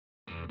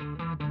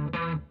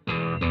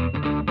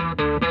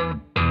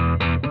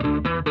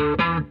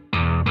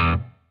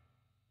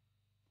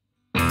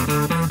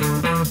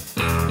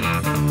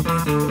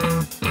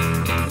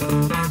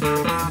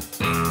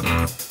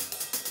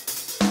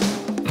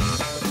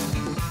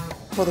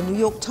For the New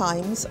York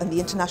Times and the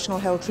International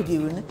Herald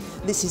Tribune,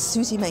 this is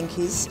Suzy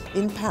Menkes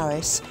in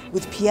Paris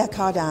with Pierre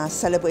Cardin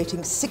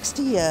celebrating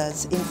 60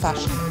 years in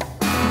fashion.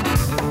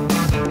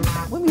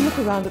 When we look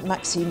around at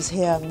Maxim's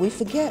here, we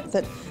forget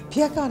that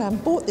Pierre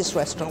Cardin bought this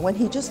restaurant when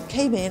he just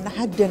came in,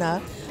 had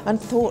dinner, and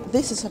thought,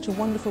 this is such a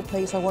wonderful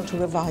place, I want to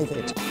revive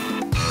it.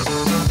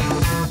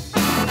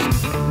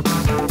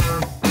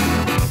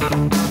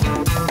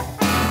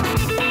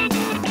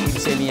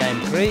 Say me I'm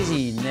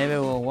crazy,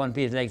 never one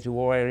piece like to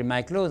wear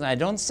my clothes. I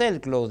don't sell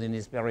clothes in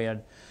this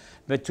period.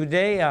 But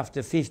today,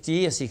 after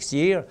 50 or 60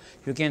 years,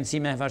 you can see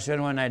my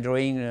fashion when I'm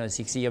drawing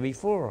 60 years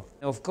before.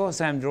 Of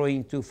course, I'm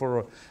drawing too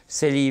for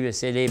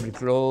celeb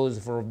clothes,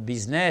 for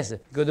business.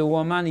 Because the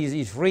woman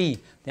is free.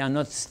 They are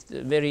not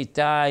very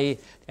tight.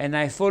 And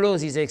I follow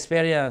this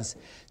experience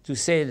to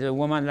say the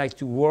woman like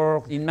to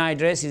work. In my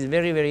dress is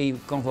very, very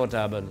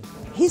comfortable.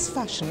 His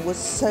fashion was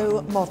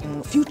so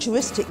modern,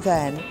 futuristic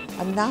then,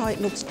 and now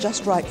it looks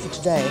just right for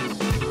today.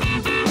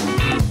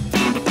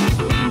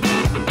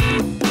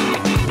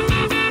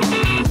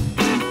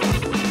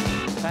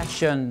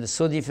 Fashion is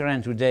so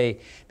different today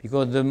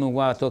because we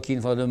are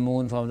talking for the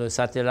moon, for the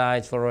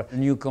satellite, for a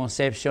new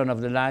conception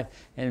of the life,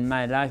 and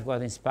my life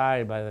was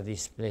inspired by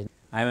this place.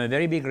 I have a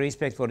very big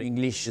respect for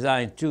English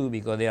design too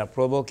because they are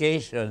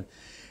provocation.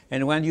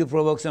 And when you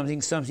provoke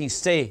something, something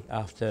stays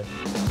after.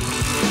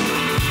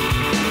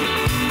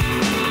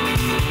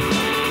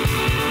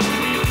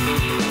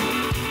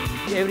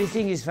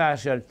 Everything is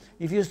fashion.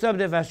 If you stop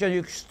the fashion,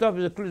 you stop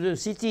the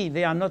city.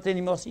 They are not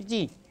anymore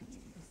city.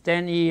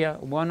 10 years,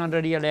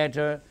 100 years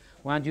later,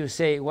 when you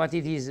say what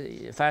it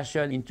is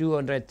fashion in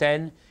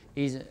 210,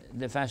 is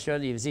the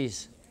fashion is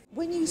this.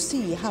 When you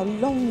see how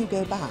long you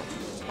go back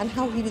and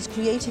how he was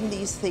creating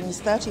these things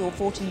 30 or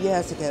 40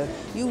 years ago,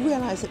 you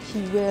realize that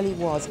he really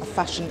was a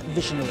fashion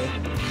visionary.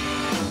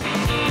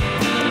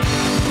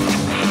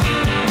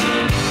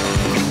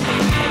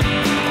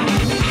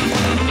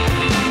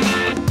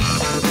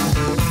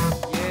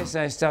 Yes,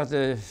 I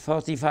started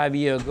 45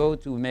 years ago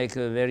to make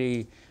a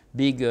very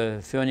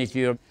big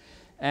furniture.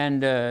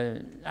 And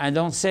I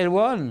don't sell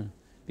one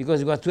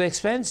because it was too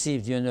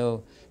expensive, you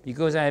know,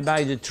 because I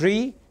buy the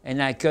tree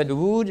and I cut the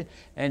wood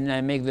and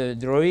I make the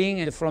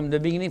drawing. And from the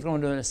beginning, from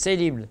the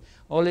celeb,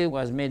 all it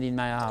was made in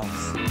my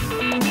house.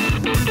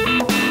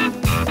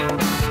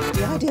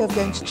 The idea of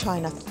going to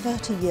China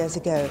 30 years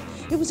ago,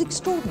 it was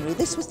extraordinary.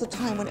 This was the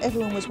time when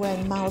everyone was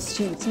wearing Mao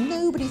suits.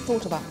 Nobody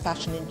thought about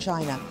fashion in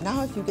China.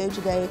 Now if you go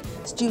today,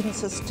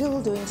 students are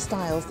still doing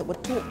styles that were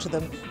taught to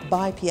them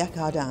by Pierre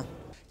Cardin.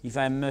 If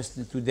I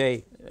must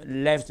today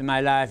left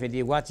my life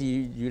and what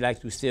you like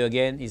to say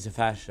again is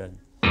fashion.